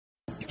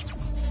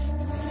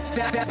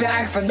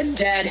Back from the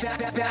dead.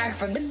 Back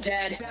from the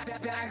dead.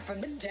 Back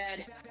from the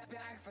dead.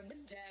 Back from the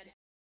dead.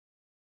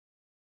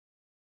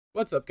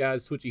 What's up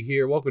guys, Twitchy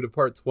here. Welcome to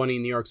part 20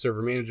 in the ARK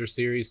Server Manager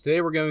series.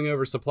 Today we're going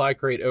over supply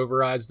crate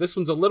overrides. This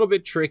one's a little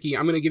bit tricky.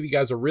 I'm going to give you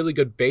guys a really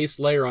good base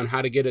layer on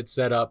how to get it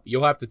set up.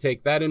 You'll have to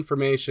take that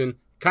information,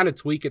 kind of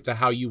tweak it to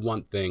how you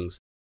want things.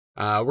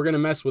 We're going to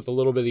mess with a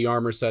little bit of the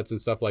armor sets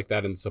and stuff like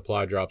that in the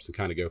supply drops and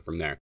kind of go from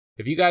there.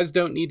 If you guys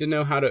don't need to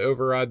know how to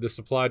override the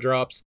supply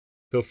drops,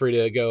 feel free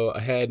to go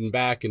ahead and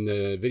back in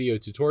the video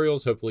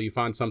tutorials. Hopefully you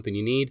find something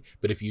you need.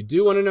 But if you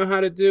do want to know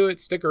how to do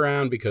it, stick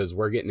around because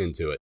we're getting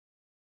into it.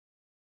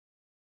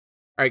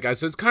 Alright guys,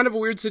 so it's kind of a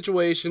weird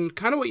situation.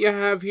 Kind of what you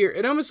have here,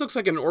 it almost looks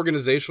like an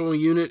organizational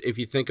unit if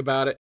you think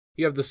about it.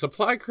 You have the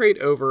supply crate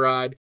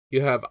override,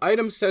 you have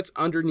item sets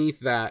underneath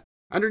that.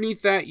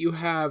 Underneath that you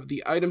have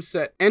the item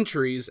set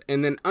entries,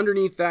 and then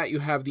underneath that you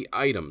have the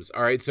items.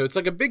 Alright, so it's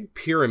like a big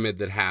pyramid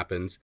that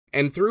happens.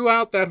 And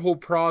throughout that whole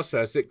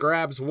process, it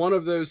grabs one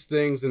of those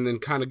things and then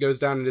kind of goes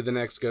down into the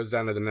next, goes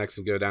down to the next,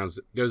 and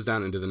goes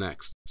down into the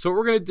next. So what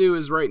we're going to do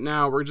is right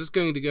now, we're just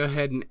going to go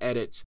ahead and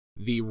edit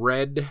the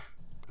red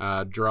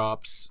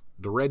drops,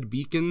 the red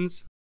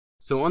beacons.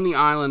 So on the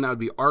island, that would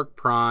be ARK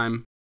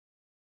Prime,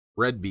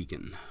 red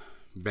beacon.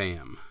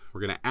 Bam.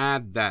 We're going to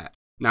add that.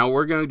 Now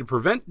we're going to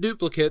prevent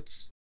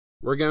duplicates.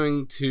 We're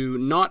going to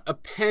not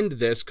append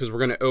this because we're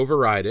going to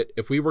override it.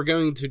 If we were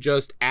going to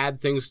just add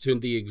things to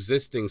the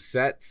existing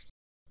sets,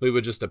 we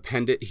would just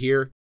append it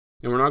here.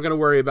 And we're not going to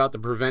worry about the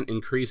prevent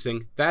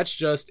increasing. That's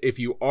just if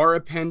you are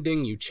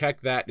appending, you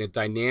check that and it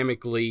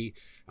dynamically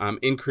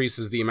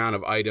increases the amount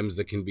of items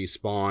that can be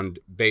spawned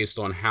based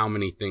on how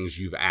many things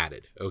you've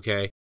added,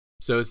 okay?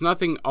 So it's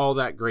nothing all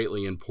that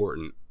greatly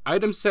important.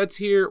 Item sets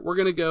here, we're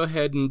going to go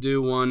ahead and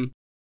do one.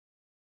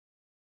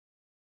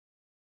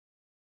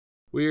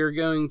 We are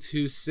going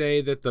to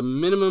say that the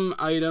minimum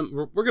item,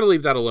 we're going to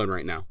leave that alone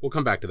right now. We'll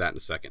come back to that in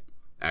a second,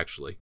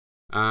 actually.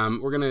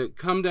 We're going to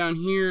come down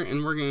here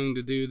and we're going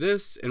to do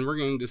this, and we're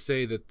going to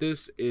say that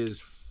this is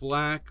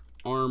flak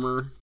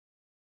armor.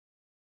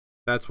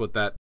 That's what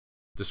that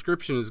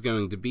description is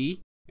going to be.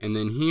 And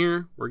then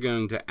here we're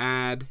going to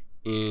add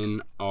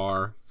in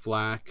our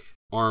flak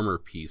armor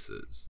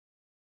pieces.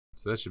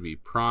 So that should be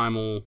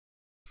primal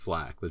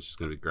flak. Let's just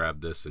going to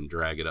grab this and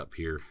drag it up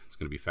here. It's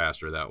going to be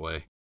faster that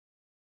way.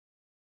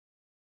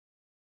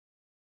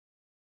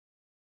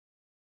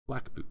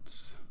 Black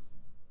boots.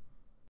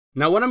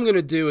 Now what I'm going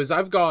to do is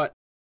I've got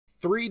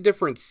 3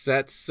 different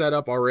sets set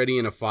up already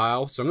in a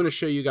file. So I'm going to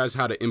show you guys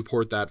how to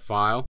import that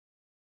file.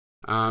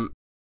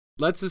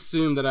 Let's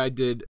assume that I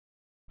did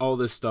all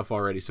this stuff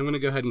already. So I'm going to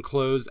go ahead and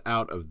close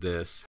out of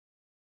this.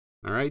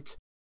 All right.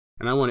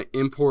 And I want to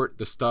import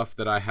the stuff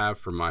that I have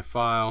from my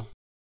file.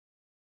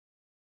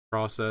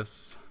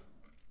 Process.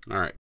 All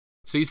right.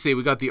 So you see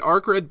we got the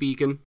ARK red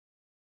beacon.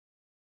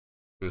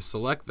 I'm going to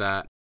select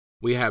that.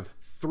 We have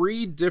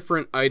 3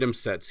 different item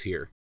sets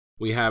here.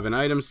 We have an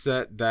item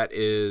set that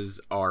is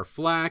our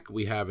flak,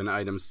 we have an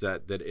item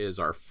set that is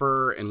our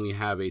fur, and we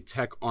have a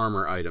tech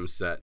armor item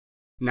set.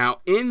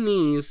 Now in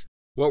these,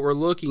 what we're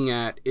looking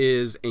at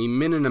is a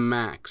min and a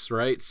max,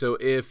 right? So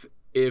if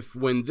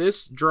when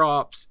this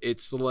drops, it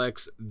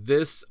selects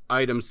this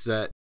item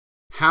set,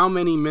 how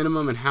many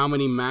minimum and how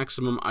many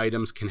maximum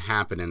items can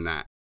happen in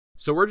that?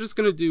 So we're just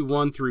going to do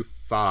 1 through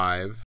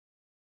 5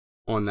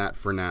 on that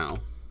for now.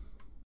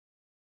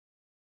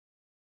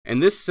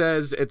 And this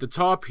says at the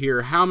top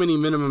here, how many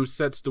minimum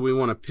sets do we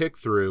want to pick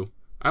through?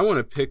 I want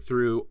to pick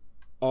through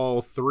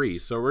all 3.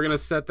 So we're going to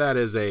set that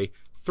as a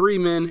 3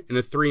 min and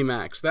a 3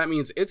 max. That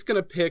means it's going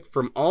to pick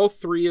from all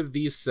 3 of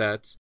these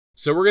sets.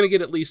 So we're going to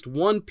get at least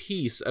 1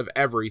 piece of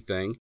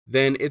everything.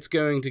 Then it's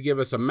going to give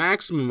us a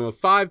maximum of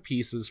 5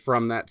 pieces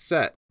from that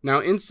set. Now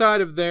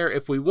inside of there,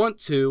 if we want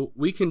to,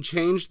 we can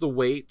change the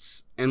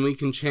weights and we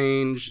can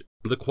change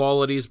the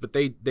qualities, but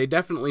they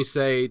definitely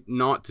say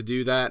not to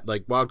do that.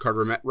 Like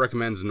Wildcard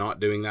recommends not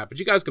doing that, but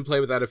you guys can play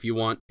with that if you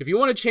want. If you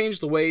want to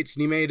change the weights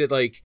and you made it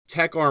like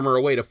tech armor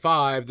a weight of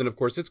 5, then of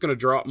course it's going to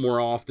drop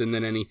more often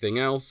than anything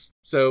else.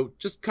 So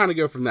just kind of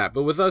go from that.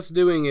 But with us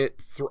doing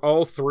it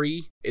all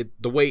 3,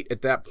 the weight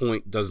at that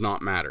point does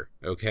not matter.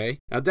 Okay.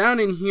 Now down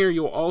in here,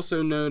 you'll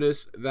also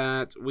notice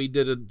that we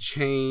did a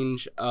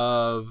change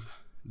of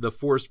the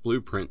force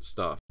blueprint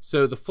stuff.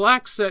 So the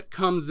flak set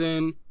comes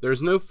in,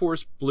 there's no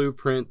force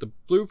blueprint. The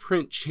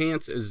blueprint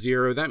chance is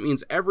 0. That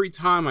means every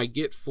time I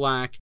get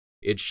flak,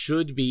 it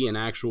should be an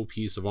actual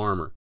piece of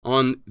armor.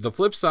 On the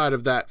flip side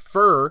of that,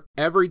 fur,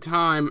 every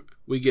time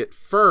we get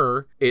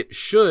fur, it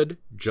should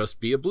just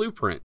be a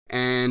blueprint.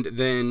 And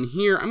then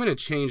here, I'm going to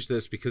change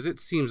this because it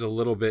seems a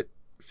little bit,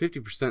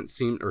 50%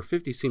 seemed, or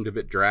 50 seemed a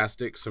bit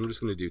drastic. So I'm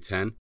just going to do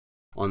 10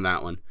 on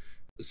that one.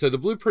 So the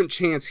blueprint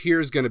chance here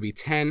is going to be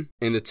 10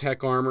 in the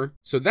tech armor.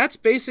 So that's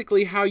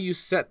basically how you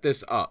set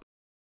this up.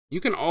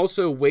 You can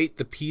also weight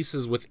the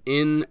pieces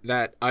within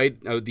that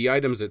the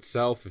items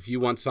itself if you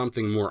want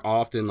something more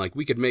often. Like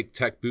we could make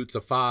tech boots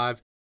a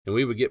 5 and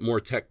we would get more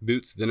tech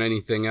boots than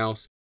anything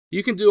else.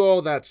 You can do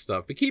all that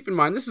stuff, but keep in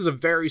mind this is a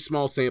very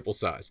small sample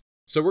size.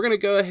 So we're going to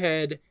go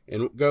ahead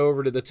and go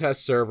over to the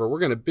test server. We're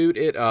going to boot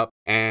it up,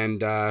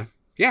 and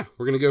yeah,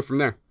 we're going to go from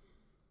there.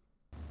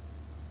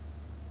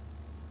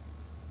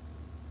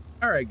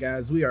 Alright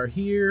guys, we are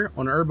here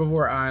on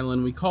Herbivore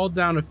Island. We called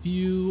down a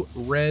few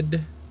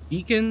red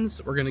beacons.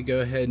 We're going to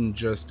go ahead and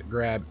just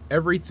grab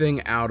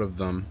everything out of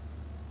them.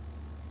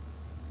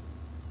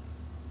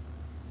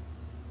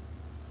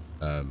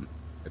 I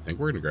think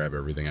we're going to grab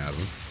everything out of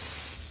them.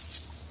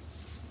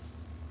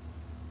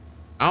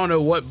 I don't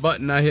know what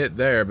button I hit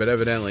there, but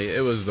evidently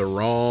it was the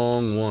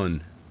wrong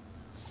one.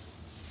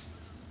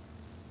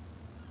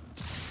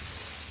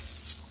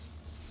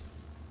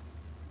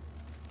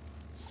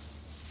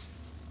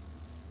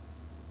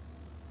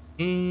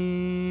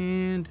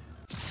 And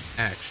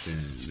action.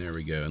 There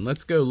we go. And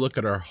let's go look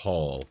at our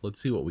haul.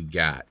 Let's see what we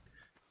got.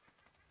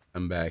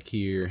 Come back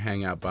here,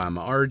 hang out by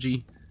my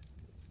RG.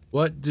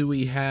 What do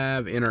we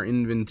have in our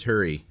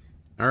inventory?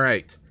 All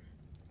right.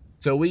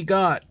 So we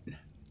got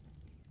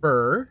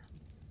fur.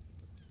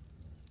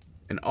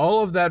 And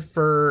all of that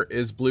fur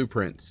is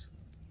blueprints.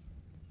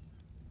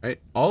 Right?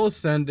 All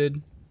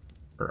ascended,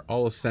 or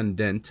all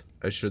ascendant,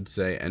 I should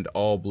say, and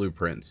all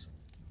blueprints.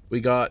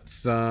 We got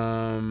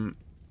some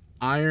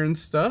iron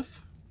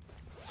stuff,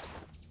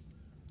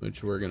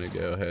 which we're gonna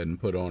go ahead and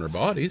put on our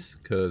bodies,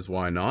 because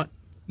why not?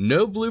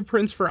 No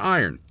blueprints for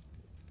iron.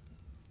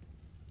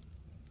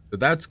 So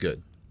that's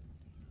good.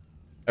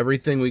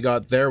 Everything we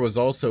got there was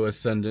also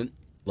ascendant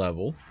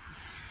level.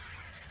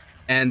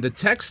 And the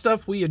tech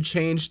stuff we had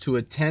changed to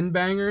a 10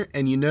 banger,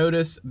 and you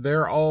notice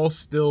they're all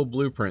still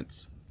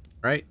blueprints,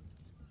 right?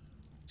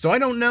 So I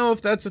don't know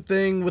if that's a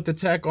thing with the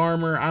tech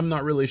armor. I'm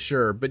not really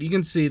sure, but you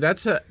can see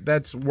that's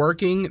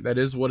working. That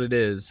is what it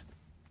is.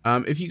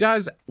 If you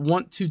guys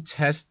want to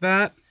test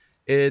that,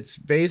 it's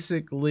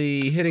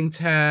basically hitting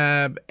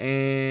tab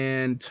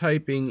and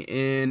typing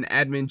in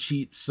admin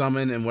cheat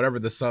summon and whatever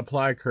the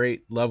supply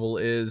crate level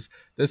is.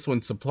 This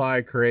one's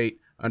supply crate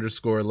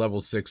underscore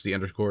level 60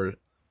 underscore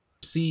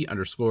C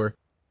underscore,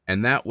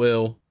 and that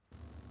will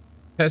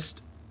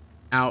test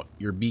out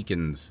your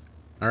beacons.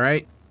 All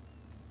right.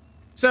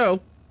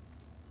 So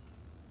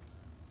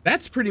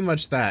that's pretty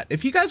much that.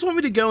 If you guys want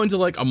me to go into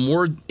like a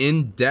more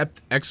in-depth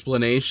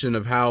explanation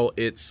of how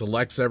it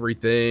selects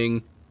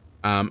everything,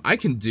 I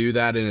can do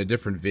that in a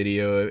different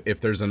video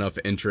if there's enough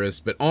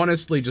interest. But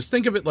honestly, just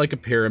think of it like a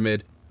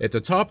pyramid. At the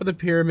top of the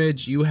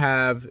pyramid, you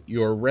have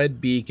your red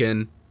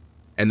beacon,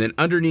 and then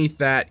underneath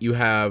that, you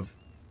have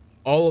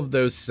all of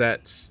those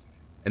sets.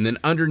 And then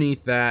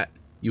underneath that,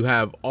 you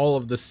have all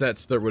of the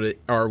sets that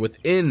are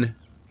within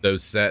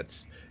those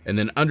sets. And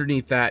then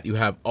underneath that, you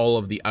have all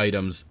of the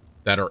items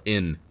that are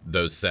in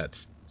those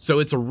sets. So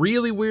it's a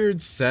really weird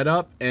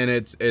setup, and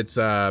it's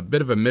a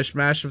bit of a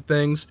mishmash of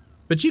things,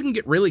 but you can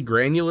get really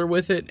granular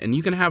with it, and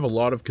you can have a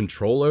lot of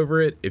control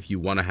over it if you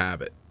want to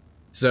have it.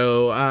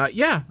 So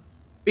yeah,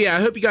 I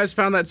hope you guys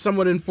found that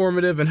somewhat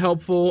informative and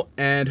helpful,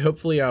 and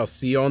hopefully I'll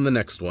see you on the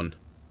next one.